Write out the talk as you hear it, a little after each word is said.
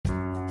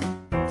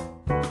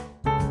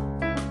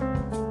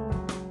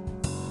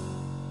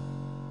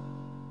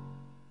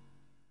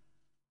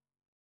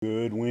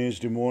Good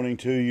Wednesday morning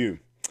to you.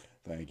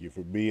 Thank you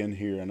for being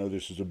here. I know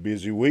this is a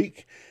busy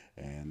week,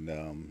 and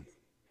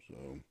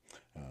so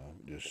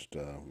just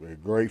very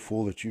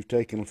grateful that you've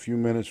taken a few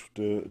minutes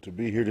to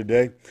be here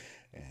today.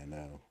 And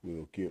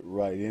we'll get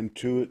right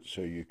into it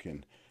so you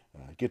can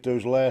get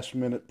those last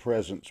minute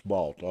presents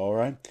bought. All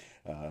right?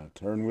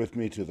 Turn with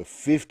me to the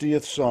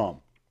 50th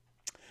Psalm.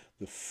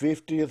 The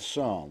 50th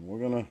Psalm. We're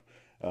going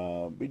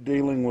to be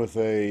dealing with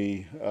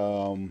a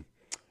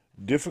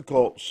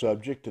difficult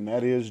subject, and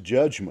that is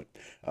judgment.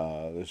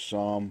 This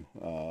psalm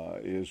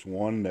is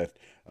one that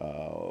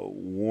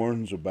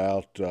warns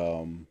about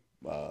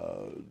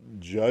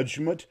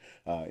judgment,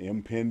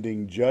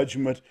 impending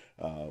judgment.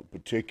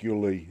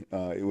 Particularly,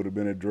 it would have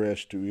been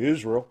addressed to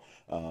Israel,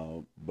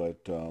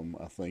 but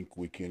I think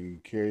we can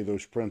carry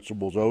those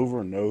principles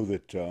over and know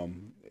that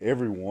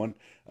everyone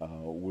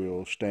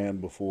will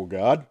stand before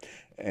God.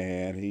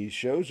 And he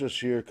shows us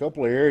here a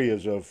couple of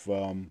areas of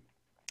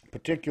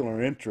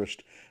particular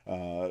interest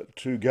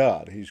to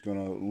God. He's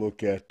going to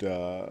look at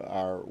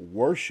our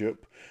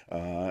worship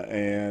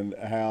and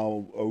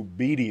how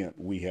obedient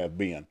we have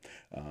been.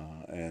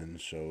 And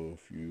so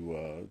if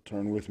you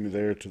turn with me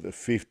there to the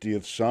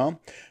 50th Psalm,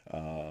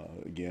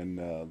 again,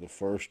 the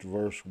first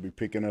verse will be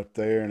picking up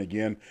there. And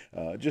again,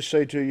 just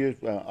say to you,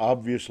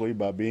 obviously,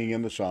 by being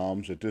in the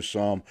Psalms, that this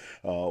Psalm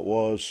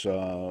was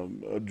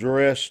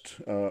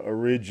addressed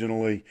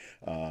originally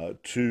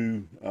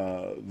to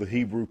the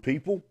Hebrew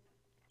people.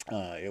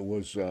 It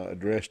was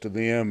addressed to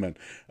them, and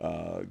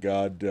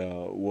God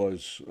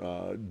was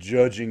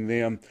judging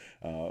them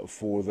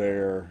for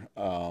their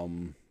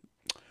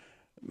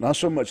not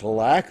so much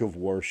lack of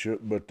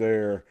worship, but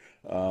their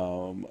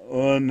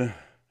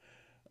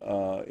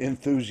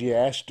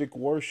unenthusiastic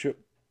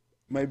worship,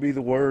 may be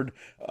the word.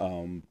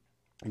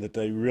 That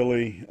they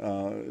really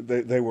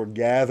they were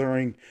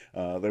gathering,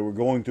 they were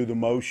going through the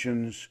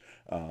motions,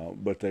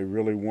 but they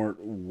really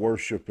weren't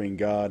worshiping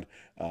God,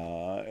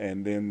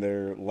 and then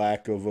their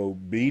lack of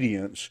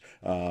obedience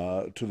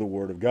to the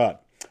Word of God.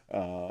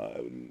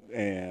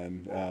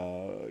 And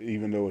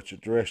even though it's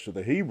addressed to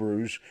the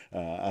Hebrews,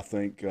 I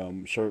think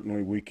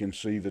certainly we can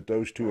see that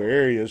those two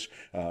areas,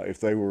 if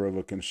they were of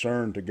a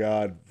concern to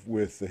God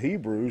with the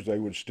Hebrews, they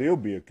would still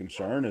be a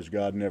concern, as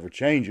God never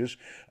changes,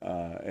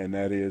 and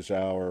that is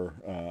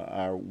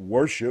our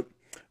worship.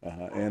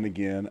 And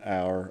again,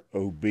 our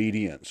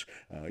obedience.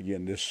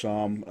 Again, this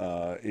psalm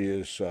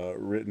is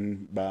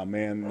written by a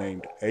man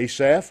named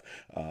Asaph,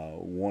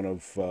 one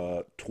of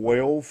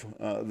 12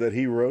 that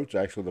he wrote. It's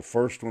actually the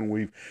first one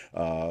we've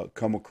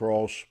come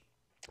across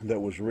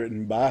that was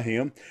written by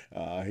him.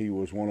 He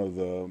was one of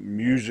the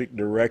music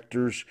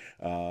directors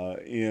for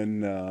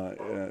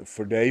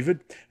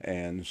David,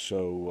 and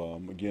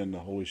so again, the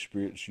Holy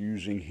Spirit's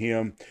using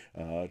him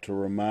to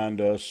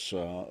remind us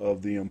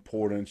of the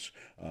importance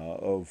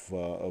of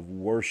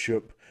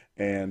worship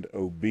and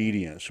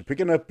obedience. So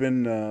picking up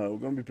in, we're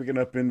going to be picking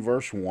up in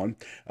verse 1,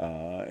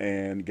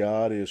 and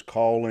God is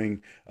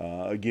calling,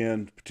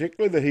 again,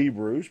 particularly the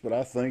Hebrews, but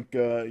I think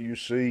you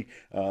see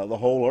the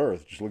whole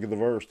earth. Just look at the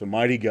verse. The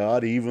mighty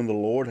God, even the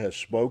Lord, has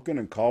spoken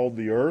and called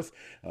the earth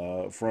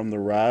from the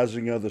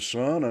rising of the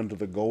sun unto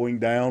the going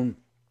down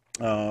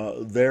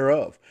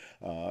thereof.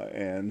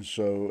 And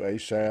so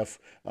Asaph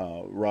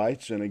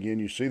writes, and again,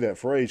 you see that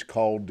phrase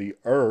called the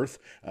earth.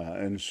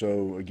 And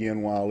so,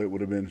 again, while it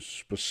would have been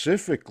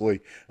specifically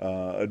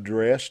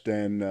addressed,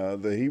 and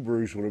the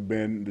Hebrews would have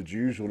been, the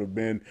Jews would have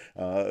been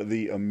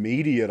the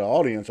immediate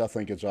audience, I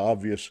think it's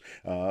obvious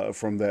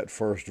from that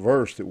first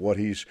verse that what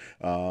he's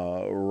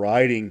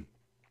writing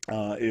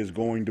is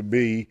going to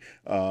be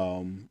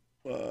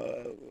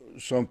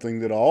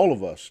something that all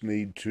of us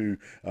need to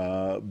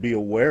be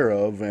aware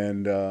of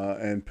and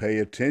pay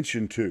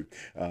attention to.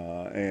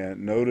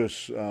 And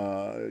notice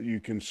you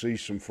can see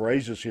some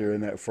phrases here in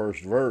that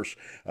first verse.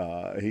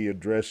 He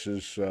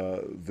addresses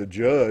the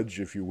judge,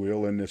 if you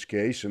will, in this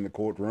case, in the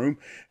courtroom,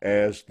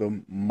 as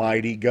the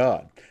mighty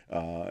God.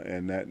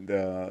 And that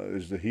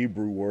is the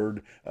Hebrew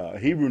word,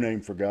 Hebrew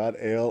name for God,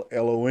 El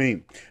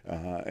Elohim.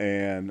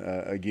 And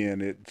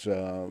again, it's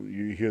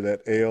you hear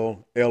that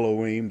El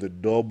Elohim, the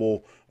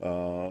double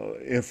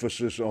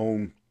emphasis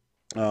on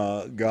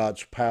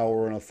God's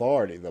power and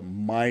authority, the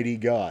mighty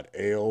God,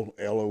 El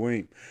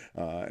Elohim.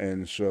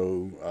 And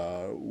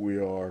so we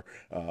are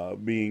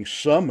being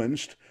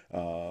summoned,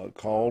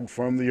 called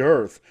from the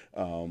earth,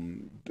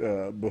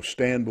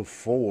 stand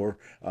before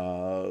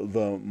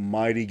the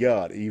mighty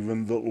God,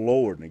 even the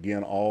Lord. And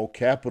again, all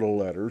capital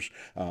letters.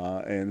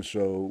 And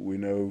so we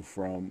know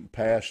from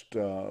past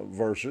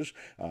verses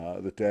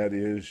that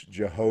is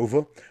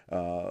Jehovah,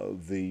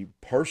 the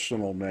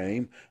personal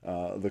name,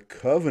 the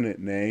covenant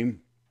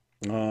name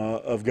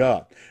of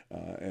God.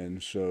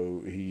 And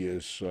so he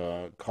is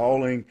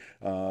calling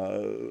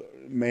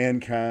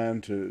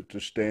mankind to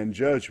stand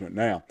judgment.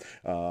 Now,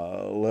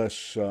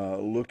 let's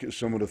look at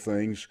some of the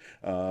things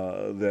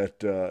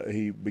that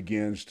he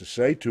begins to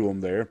say to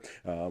them there,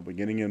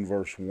 beginning in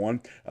verse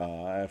 1.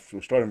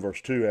 We'll start in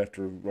verse 2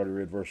 after we already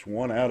read verse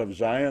 1. Out of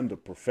Zion, the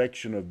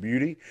perfection of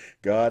beauty,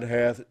 God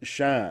hath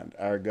shined.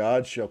 Our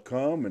God shall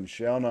come and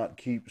shall not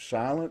keep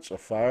silence. A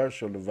fire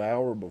shall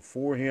devour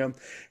before him,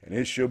 and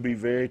it shall be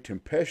very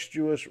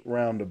tempestuous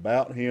round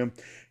about him.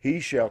 He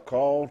shall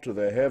call to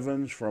the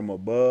heavens from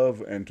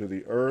above and to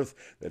the earth,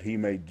 that he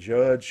may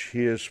judge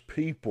his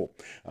people.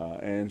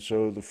 And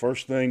so the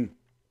first thing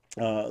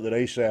that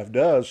Asaph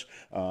does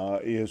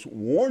is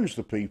warns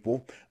the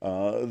people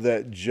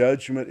that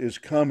judgment is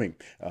coming.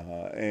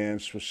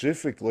 And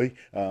specifically,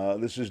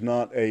 this is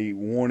not a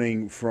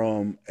warning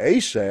from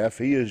Asaph.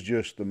 He is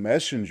just the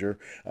messenger.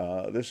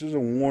 This is a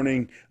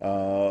warning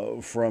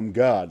from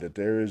God that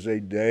there is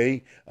a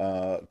day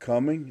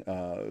coming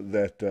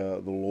that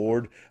the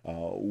Lord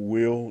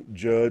will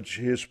judge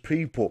his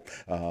people.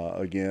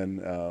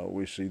 Again,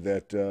 we see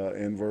that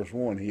in verse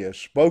 1. He has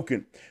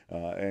spoken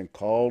and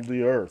called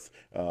the earth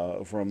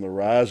from the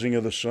rising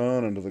of the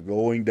sun unto the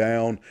going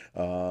down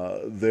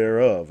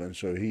thereof. And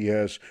so he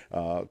has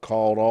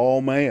called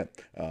all man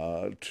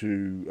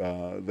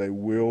they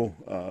will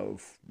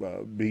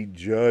be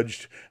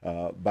judged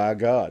by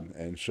God.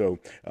 And so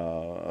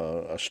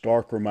a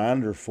stark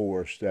reminder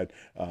for us that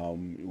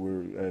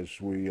as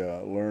we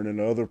learn in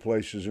other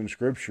places in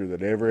Scripture,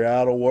 that every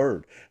idle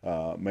word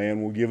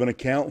man will give an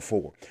account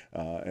for.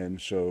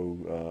 And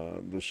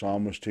so the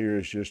psalmist here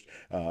is just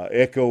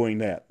echoing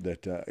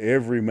that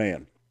every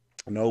man,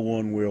 no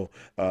one will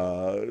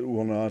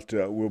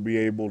be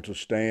able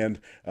to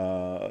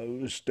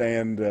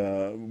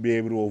be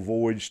able to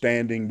avoid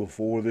standing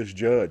before this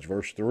judge.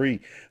 Verse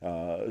 3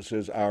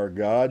 says, "Our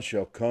God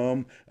shall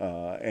come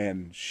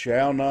and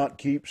shall not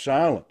keep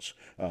silence."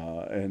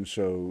 And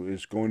so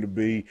it's going to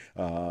be,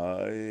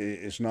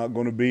 it's not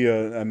going to be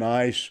a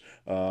nice,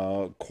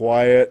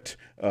 quiet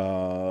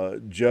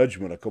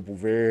judgment. A couple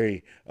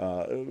very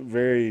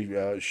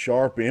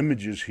sharp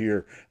images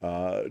here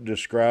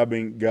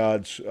describing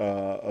God's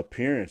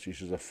appearance. He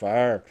says, "A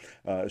fire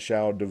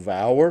shall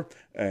devour,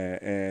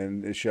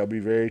 and it shall be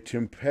very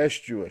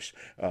tempestuous."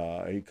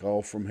 He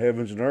called from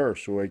heavens and earth,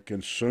 so a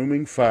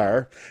consuming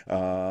fire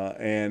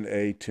and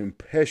a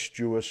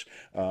tempestuous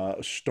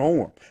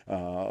storm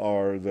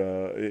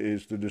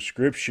is the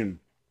description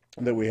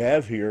that we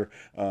have here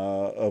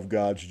of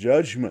God's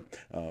judgment,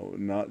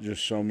 not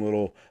just some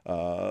little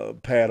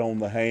pat on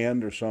the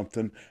hand or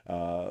something,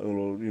 a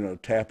little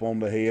tap on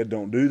the head.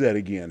 Don't do that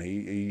again.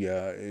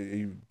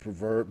 He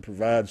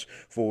provides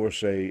for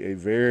us a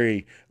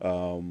very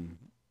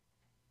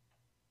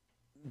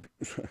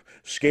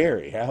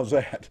scary, how's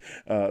that?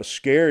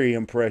 Scary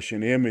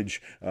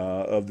image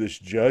of this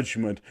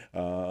judgment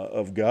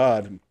of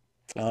God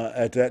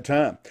at that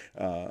time.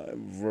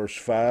 Verse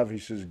 5, he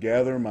says,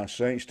 "Gather my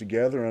saints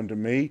together unto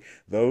me,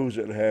 those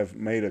that have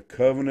made a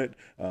covenant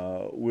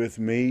with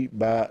me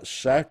by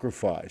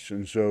sacrifice."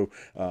 And so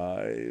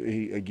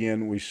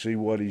we see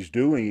what he's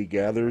doing. He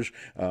gathers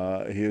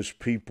his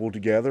people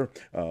together.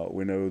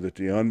 We know that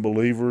the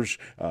unbelievers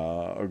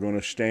are going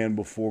to stand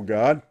before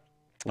God.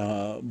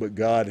 But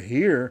God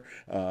here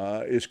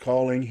is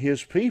calling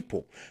his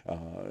people.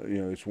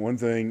 It's one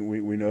thing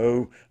we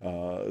know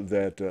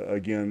that,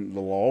 again,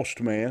 the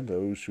lost man,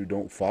 those who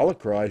don't follow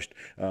Christ,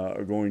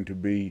 are going to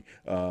be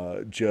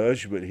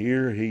judged. But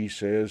here he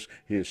says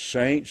his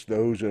saints,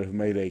 those that have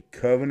made a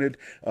covenant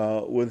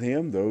with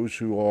him, those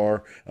who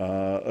are,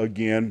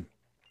 again,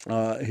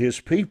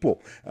 his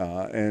people.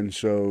 And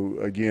so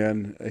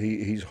again,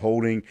 he's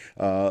holding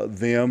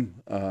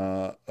them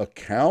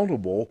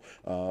accountable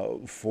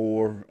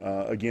for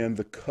again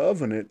the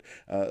covenant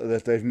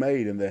that they've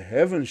made. And the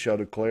heavens shall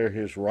declare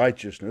his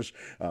righteousness,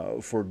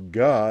 for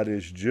God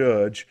is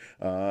judge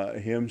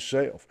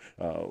himself.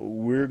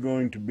 We're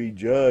going to be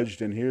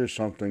judged, and here's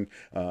something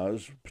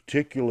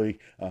particularly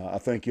I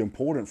think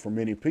important for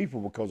many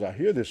people, because I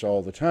hear this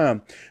all the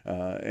time,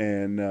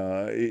 and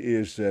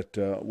is that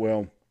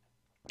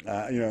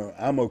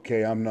I'm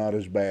okay. I'm not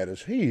as bad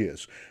as he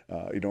is.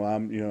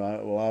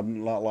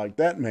 I'm not like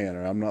that man,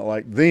 or I'm not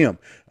like them.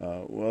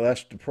 Well,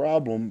 that's the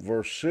problem.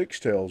 Verse 6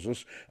 tells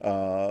us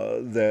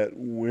that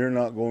we're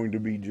not going to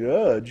be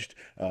judged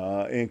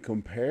in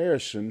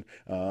comparison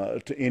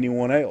to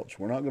anyone else.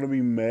 We're not going to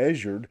be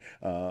measured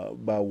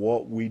by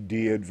what we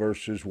did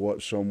versus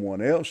what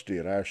someone else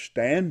did. Our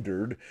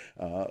standard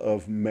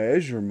of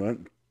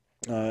measurement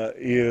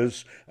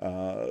is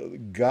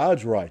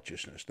God's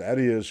righteousness. That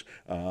is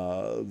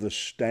the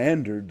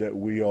standard that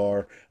we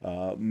are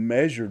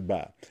measured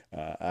by.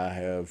 I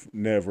have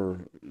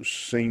never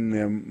seen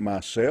them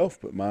myself,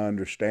 but my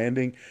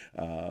understanding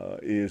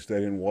is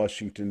that in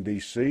Washington,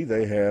 D.C.,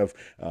 they have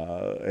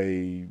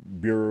a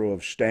Bureau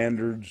of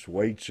Standards,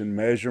 Weights and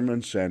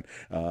Measurements, and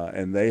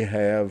they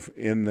have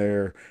in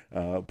their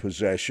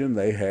possession,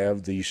 they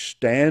have the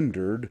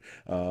standard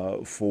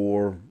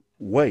for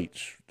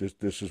weights.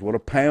 This is what a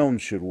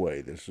pound should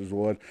weigh. This is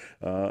what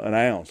an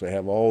ounce. They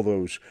have all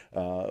those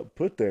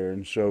put there,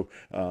 and so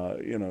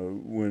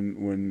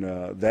when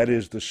that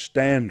is the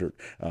standard.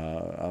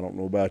 I don't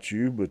know about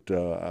you, but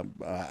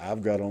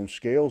I've got on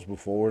scales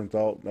before and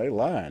thought they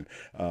lying.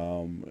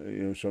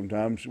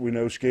 Sometimes we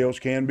know scales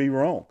can be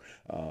wrong,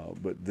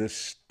 but this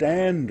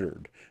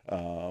standard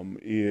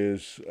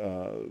is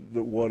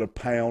what a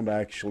pound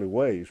actually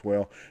weighs.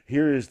 Well,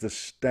 here is the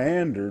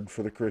standard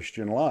for the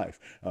Christian life,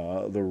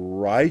 the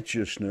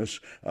righteousness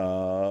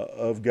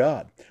of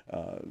God,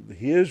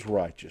 His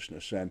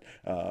righteousness, and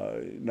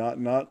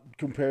not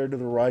compared to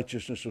the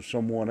righteousness of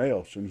someone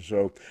else. And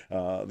so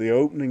the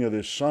opening of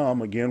this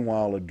psalm, again,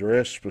 while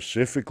addressed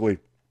specifically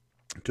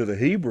to the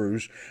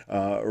Hebrews,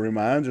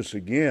 reminds us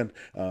again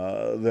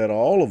that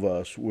all of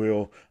us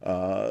will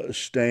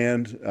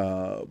stand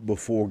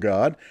before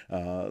God,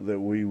 that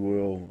we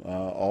will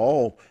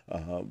all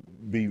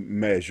be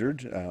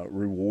measured.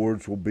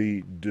 Rewards will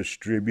be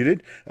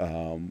distributed.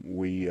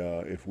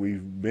 If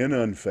we've been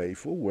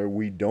unfaithful, where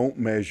we don't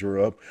measure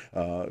up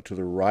to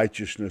the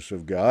righteousness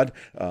of God,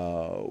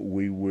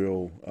 we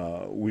will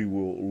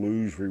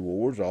lose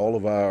rewards. All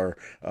of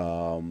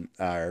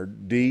our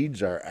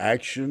deeds, our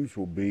actions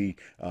will be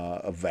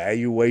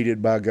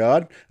evaluated by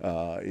God.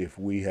 If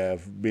we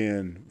have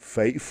been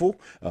faithful,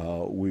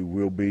 we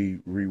will be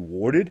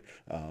rewarded.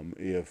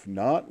 If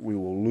not, we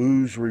will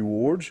lose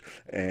rewards.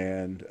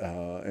 And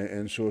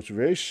so it's a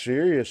very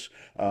serious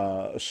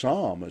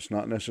psalm. It's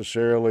not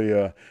necessarily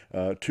a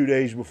 2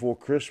 days before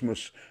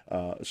Christmas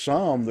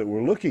psalm that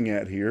we're looking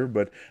at here,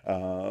 but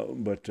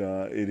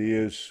it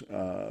is.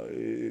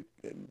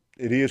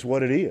 It is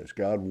what it is.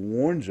 God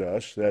warns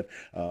us that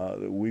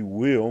we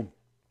will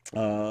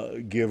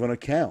give an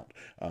account,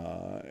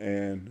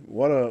 and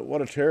what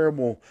a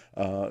terrible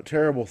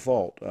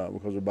thought,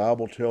 because the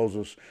Bible tells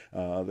us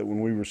that when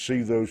we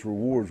receive those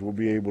rewards, we'll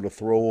be able to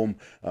throw them,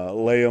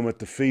 lay them at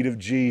the feet of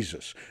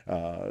Jesus,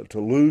 to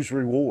lose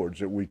rewards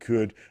that we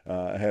could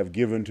have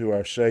given to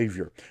our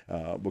Savior,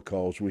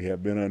 because we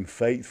have been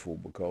unfaithful,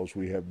 because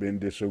we have been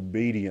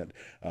disobedient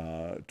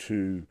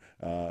to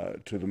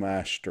the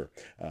Master.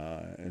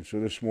 And so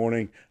this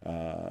morning,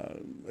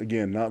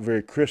 again, not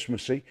very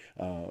Christmassy,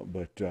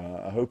 but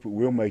I hope it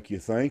will make you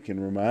think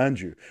and remind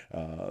you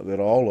that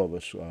all of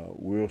us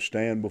will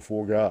stand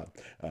before God,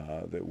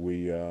 that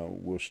we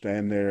will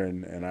stand there,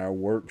 and our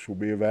works will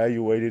be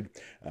evaluated,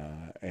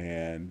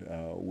 and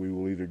we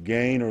will either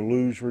gain or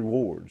lose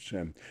rewards.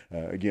 And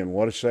again,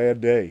 what a sad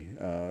day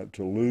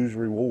to lose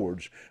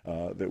rewards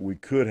that we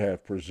could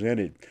have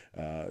presented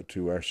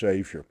to our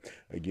Savior.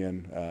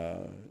 Again,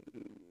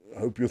 I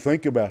hope you'll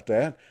think about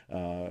that.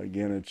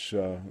 Again, it's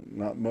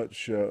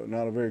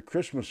not a very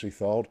Christmassy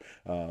thought,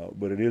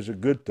 but it is a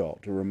good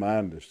thought to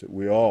remind us that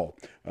we all,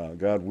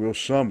 God will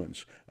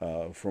summons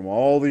from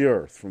all the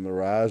earth, from the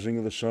rising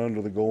of the sun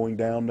to the going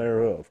down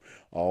thereof,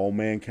 all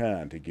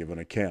mankind to give an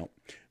account.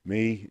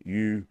 Me,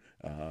 you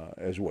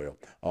as well.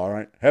 All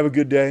right, have a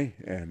good day,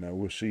 and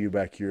we'll see you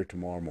back here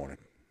tomorrow morning.